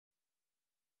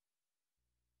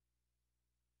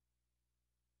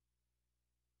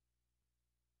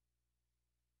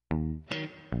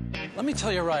Let me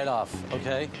tell you right off,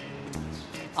 okay?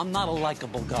 I'm not a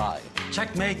likable guy.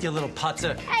 Checkmate, you little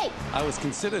putzer. Hey! I was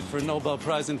considered for a Nobel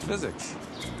Prize in physics.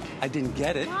 I didn't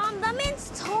get it. Mom, that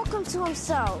man's talking to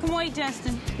himself. Come wait,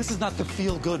 Justin. This is not the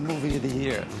feel-good movie of the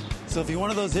year. So if you're one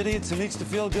of those idiots who needs to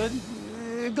feel good,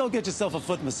 go get yourself a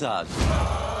foot massage.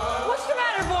 What's the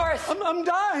matter, Boris? I'm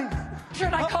dying.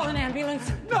 Should I call an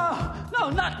ambulance? No,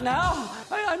 not now.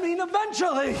 I mean,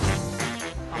 eventually.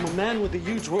 I'm a man with a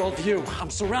huge worldview. I'm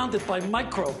surrounded by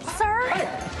microbes. Sir? Hey,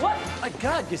 what? My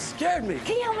God, you scared me.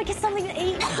 Can you help me get something to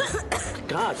eat?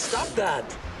 God, stop that.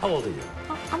 How old are you?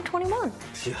 I'm 21.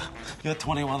 Yeah, you're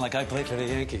 21 like I played for the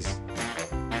Yankees.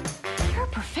 You're a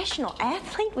professional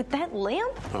athlete with that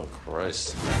limp? Oh,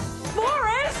 Christ.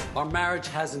 Boris! Our marriage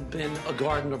hasn't been a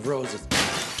garden of roses.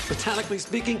 Botanically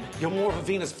speaking, you're more of a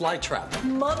Venus flytrap.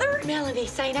 Mother? Melanie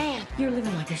St. Anne, you're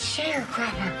living like a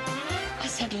sharecropper. I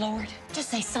said, Lord, just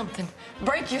say something.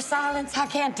 Break your silence. I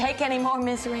can't take any more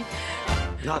misery.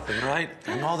 Nothing, right?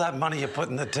 And all that money you put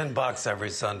in the tin box every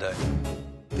Sunday.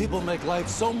 People make life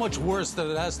so much worse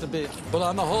than it has to be. But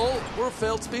on the whole, we're a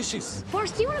failed species.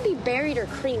 Boris, do you want to be buried or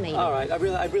cremated? All right, I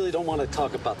really don't want to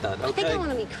talk about that, okay? I think I want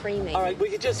to be cremated. All right, will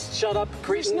you just shut up,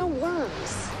 cretin? There's no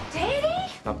worms.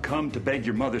 Daddy? I've come to beg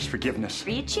your mother's forgiveness.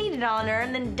 You cheated on her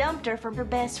and then dumped her for her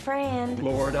best friend.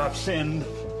 Lord, I've sinned.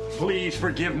 Please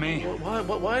forgive me.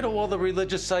 Why do all the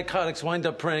religious psychotics wind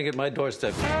up praying at my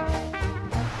doorstep?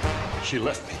 She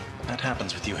left me. That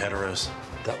happens with you heteros.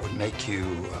 That would make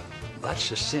you... that's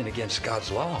a sin against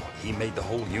God's law. He made the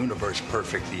whole universe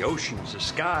perfect. The oceans, the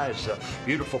skies, the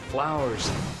beautiful flowers.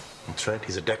 That's right,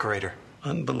 he's a decorator.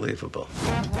 Unbelievable.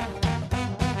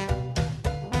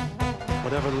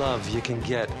 Whatever love you can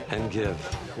get and give,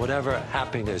 whatever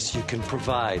happiness you can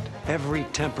provide, every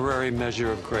temporary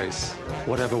measure of grace,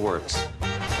 whatever works.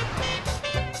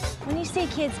 When you see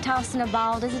kids tossing a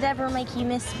ball, does it ever make you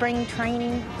miss spring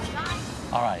training?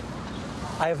 All right.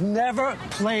 I have never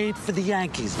played for the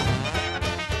Yankees.